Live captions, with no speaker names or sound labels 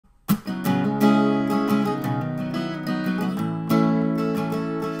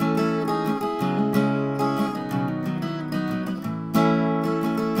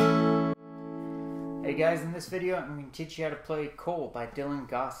Hey guys, in this video I'm going to teach you how to play Cole by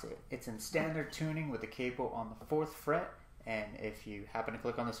Gossett. It's in standard tuning with the capo on the 4th fret, and if you happen to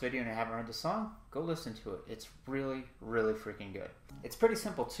click on this video and you haven't heard the song, go listen to it. It's really freaking good. It's pretty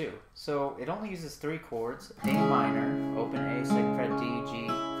simple too. So it only uses 3 chords: A minor, open A, 2nd fret D, G,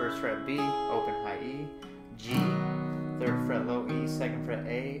 1st fret B, open high E, G, 3rd fret low E, 2nd fret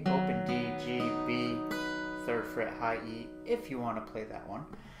A, open D, G, B, 3rd fret high E, if you want to play that one.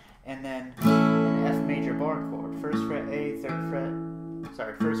 And then an F major bar chord, 1st fret A,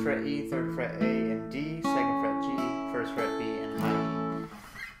 1st fret E, 3rd fret A and D, 2nd fret G, 1st fret B and high E.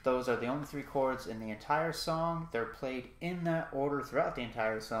 Those are the only 3 chords in the entire song. They're played in that order throughout the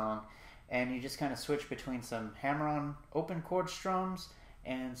entire song, and you just kind of switch between some hammer-on open chord strums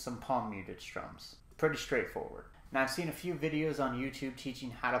and some palm muted strums. Pretty straightforward. Now, I've seen a few videos on YouTube teaching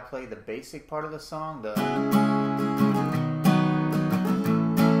how to play the basic part of the song, but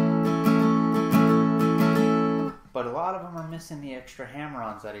a lot of them are missing the extra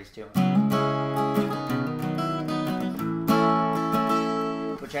hammer-ons that he's doing,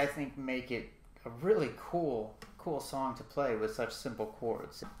 which I think make it a really cool song to play with such simple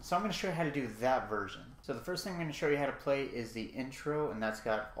chords. So I'm going to show you how to do that version. So the first thing I'm going to show you how to play is the intro, and that's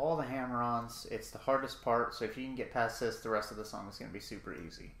got all the hammer-ons. It's the hardest part, so if you can get past this, the rest of the song is going to be super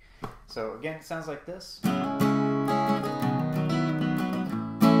easy. So again, it sounds like this.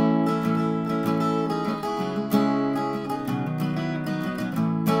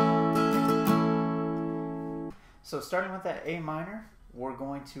 So starting with that A minor, we're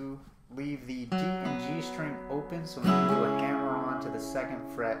going to leave the D and G string open so we can do a hammer-on to the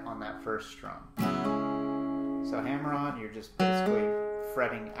 2nd fret on that 1st strum. So hammer-on, you're just basically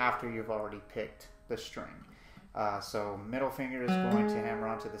fretting after you've already picked the string. So middle finger is going to hammer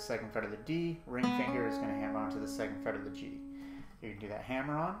on to the 2nd fret of the D, ring finger is going to hammer on to the 2nd fret of the G. You can do that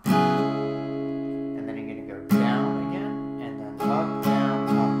hammer-on, and then you're going to go down again, and then up,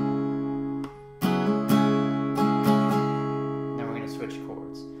 down, up. Switch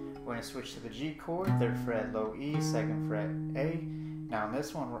chords. We're going to switch to the G chord, 3rd fret low E, 2nd fret A. Now in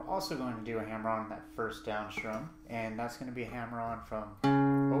this one we're also going to do a hammer-on that 1st down strum, and that's going to be a hammer-on from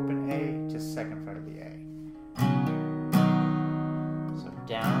open A to 2nd fret of the A. So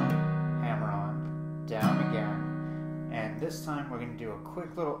down, hammer-on, down again, and this time we're going to do a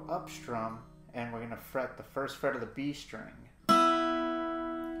quick little up strum, and we're going to fret the 1st fret of the B string.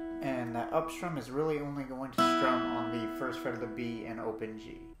 And that up strum is really only going to strum on the 1st fret of the B and open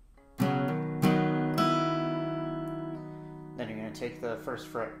G. Then you're going to take the 1st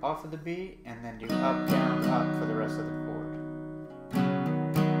fret off of the B and then do up, down, up for the rest of the chord.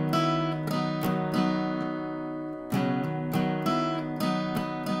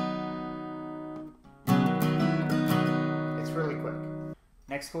 It's really quick.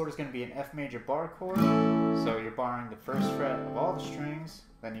 Next chord is going to be an F major bar chord. So you're barring the 1st fret of all the strings.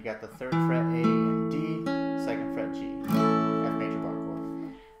 Then you got the 3rd fret A and D, 2nd fret G, F major bar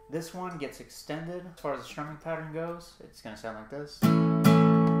chord. This one gets extended as far as the strumming pattern goes. It's going to sound like this.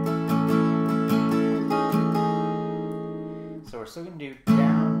 So we're still going to do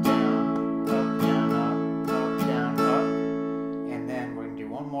down, down, up, down, up, up, down, up. And then we're going to do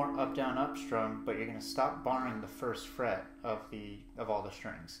one more up, down, up strum, but you're going to stop barring the 1st fret of all the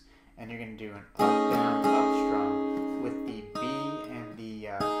strings. And you're going to do an up, down, up strum with the B and the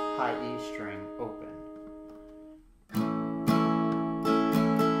high E string open.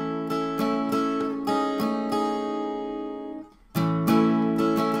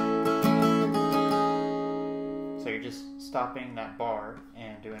 So you're just stopping that bar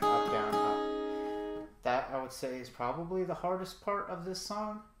and doing up, down, up. That, I would say, is probably the hardest part of this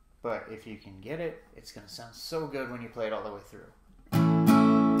song, but if you can get it, it's going to sound so good when you play it all the way through.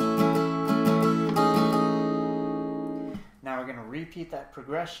 Now we're going to repeat that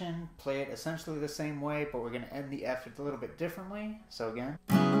progression, play it essentially the same way, but we're going to end the F a little bit differently. So again.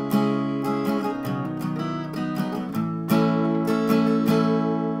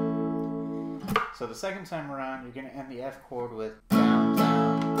 So the second time around, you're going to end the F chord with down,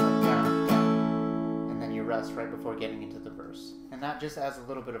 down, up, down, down. And then you rest right before getting into the verse. And that just adds a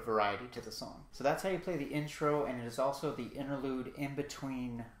little bit of variety to the song. So that's how you play the intro, and it is also the interlude in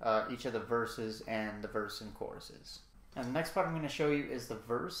between each of the verses and the verse and choruses. And the next part I'm going to show you is the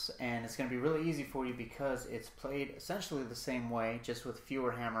verse, and it's going to be really easy for you because it's played essentially the same way, just with fewer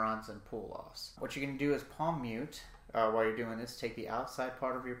hammer-ons and pull-offs. What you're going to do is palm mute while you're doing this. Take the outside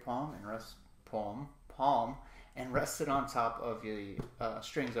part of your palm and rest it on top of the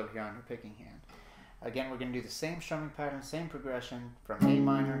strings over here on your picking hand. Again, we're going to do the same strumming pattern, same progression from A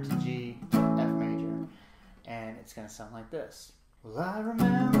minor to G to F major, and it's going to sound like this. Well, I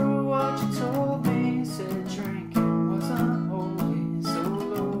remember what you told me, said drinking was unholy, so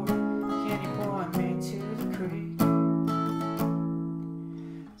Lord, can you point me to the creek?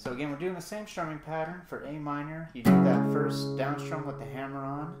 So again, we're doing the same strumming pattern for A minor. You do that first down strum with the hammer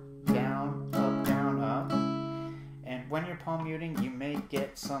on, down, up. And when you're palm muting, you may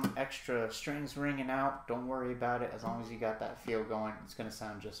get some extra strings ringing out. Don't worry about it. As long as you got that feel going, it's going to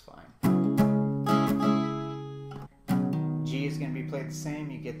sound just fine. G is going to be played the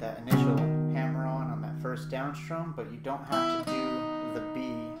same. You get that initial hammer on that first down strum, but you don't have to do the B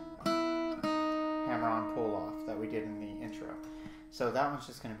hammer on pull off that we did in the intro. So that one's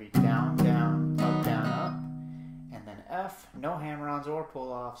just going to be down, down, up, and then F, no hammer-ons or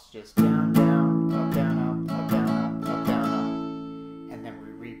pull-offs, just down, down, up, down, up, up, down, up, up, down, up. And then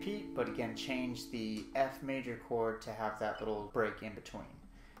we repeat, but again, change the F major chord to have that little break in between.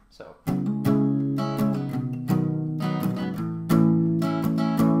 So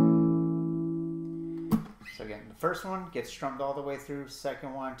again, the first one gets strummed all the way through,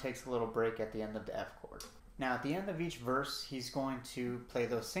 second one takes a little break at the end of the F chord. Now at the end of each verse, he's going to play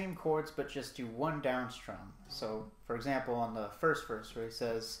those same chords, but just do one down strum. So, for example, on the first verse where he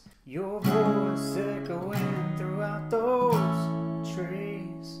says, your voice echoing throughout those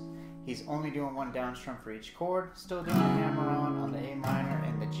trees, he's only doing one down strum for each chord, still doing a hammer on the A minor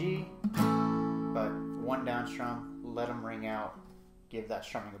and the G, but one down strum, let them ring out, give that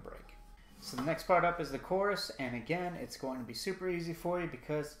strumming a break. So the next part up is the chorus, and again, it's going to be super easy for you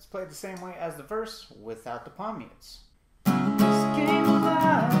because it's played the same way as the verse without the palm mutes. This game of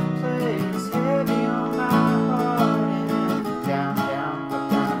life plays heavy on my heart, and down, down,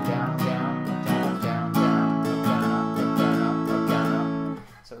 up, down, down, down, up, down, down, down, up, down, up, down, up, down, up.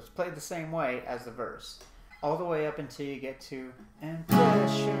 So it's played the same way as the verse, all the way up until you get to, and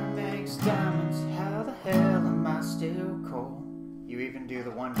pressure makes diamonds, how the hell am I still cold? You even do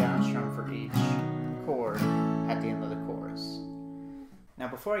the one down strum for each chord at the end of the chorus. Now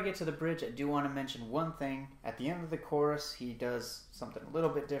before I get to the bridge, I do want to mention one thing. At the end of the chorus, he does something a little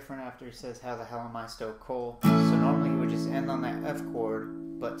bit different after he says, how the hell am I still cold? So normally he would just end on that F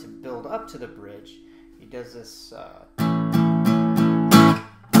chord, but to build up to the bridge, he does this,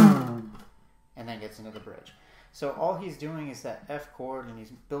 and then gets into the bridge. So all he's doing is that F chord, and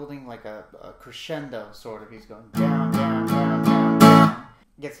he's building like a crescendo, sort of. He's going down, down, down, down, down.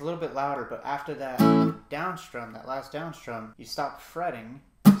 It gets a little bit louder, but after that down strum, that last down strum, you stop fretting,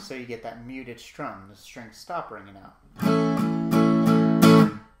 so you get that muted strum. The strings stop ringing out.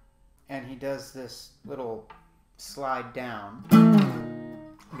 And he does this little slide down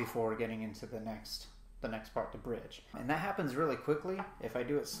before getting into the next part, the bridge. And that happens really quickly. If I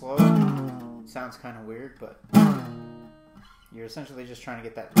do it slow, it sounds kind of weird, but you're essentially just trying to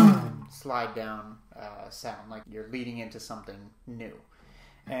get that slide down sound, like you're leading into something new.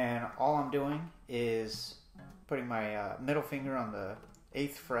 And all I'm doing is putting my middle finger on the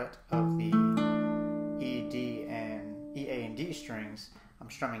 8th fret of the E, D, and E, A, and D strings.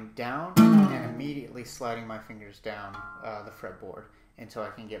 I'm strumming down and immediately sliding my fingers down the fretboard until I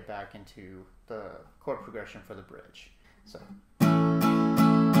can get back into the chord progression for the bridge. So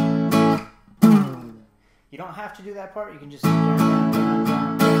you don't have to do that part. You can just down, down, down,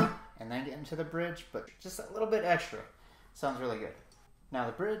 down, down, and then get into the bridge, but just a little bit extra. Sounds really good. Now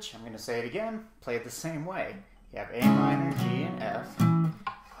the bridge, I'm going to say it again, play it the same way. You have A minor, G, and F,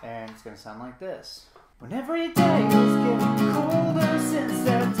 and it's going to sound like this. When every day was getting colder since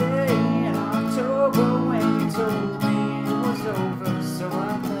that day in October when you told me it was over, so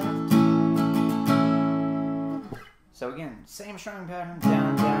I left. So again, same strumming pattern,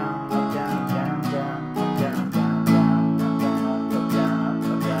 down, down, up, down, down, down, up, down, down, down, up, down, up, down,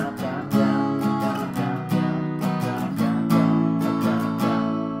 up, down, up, down, down, down, down, down, up, down, down, down, up, down,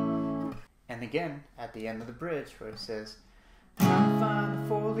 down. And again, at the end of the bridge where it says, trying to find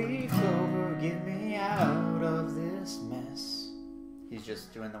the 4-leaf clover, get me out of this mess. He's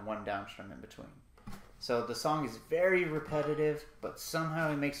just doing the one down strum in between. So the song is very repetitive, but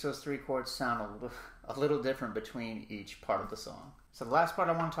somehow he makes those 3 chords sound a little different between each part of the song. So the last part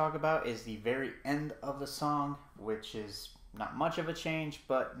I want to talk about is the very end of the song, which is not much of a change,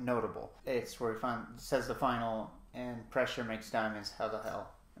 but notable. It's where he says the final, and pressure makes diamonds, how the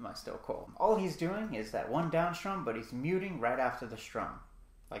hell am I still cold? All he's doing is that one down strum, but he's muting right after the strum,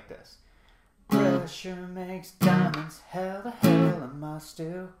 like this. Pressure makes diamonds, how the hell am I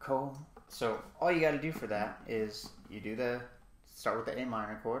still cold? So all you got to do for that is you start with the A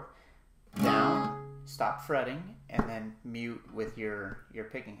minor chord, down, stop fretting, and then mute with your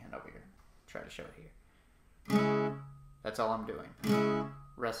picking hand over here. Try to show it here. That's all I'm doing.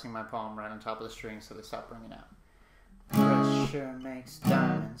 Resting my palm right on top of the string so they stop ringing out. Pressure makes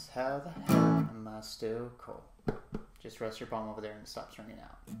diamonds, how the hell am I still cold? Just rest your palm over there and it stops ringing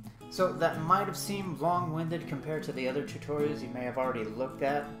out. So that might have seemed long-winded compared to the other tutorials you may have already looked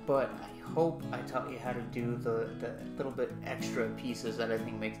at, but I hope I taught you how to do the little bit extra pieces that I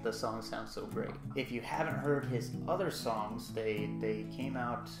think makes the song sound so great. If you haven't heard his other songs, they came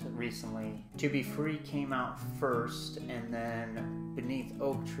out recently. To Be Free came out first, and then Beneath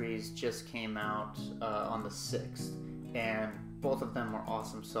Oak Trees just came out on the 6th. And both of them are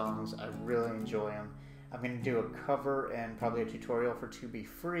awesome songs. I really enjoy them. I'm going to do a cover and probably a tutorial for To Be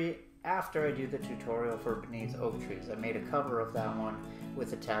Free after I do the tutorial for Beneath Oak Trees. I made a cover of that one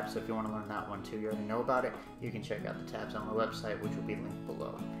with the tabs, so if you want to learn that one too, you already know about it, you can check out the tabs on my website, which will be linked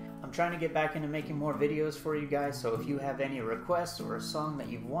below. I'm trying to get back into making more videos for you guys, so if you have any requests or a song that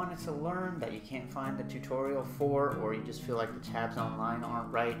you've wanted to learn that you can't find the tutorial for, or you just feel like the tabs online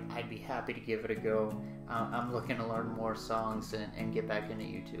aren't right, I'd be happy to give it a go. I'm looking to learn more songs and get back into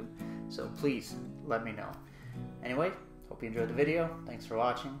YouTube, so please let me know. Anyway, hope you enjoyed the video. Thanks for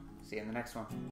watching. See you in the next one.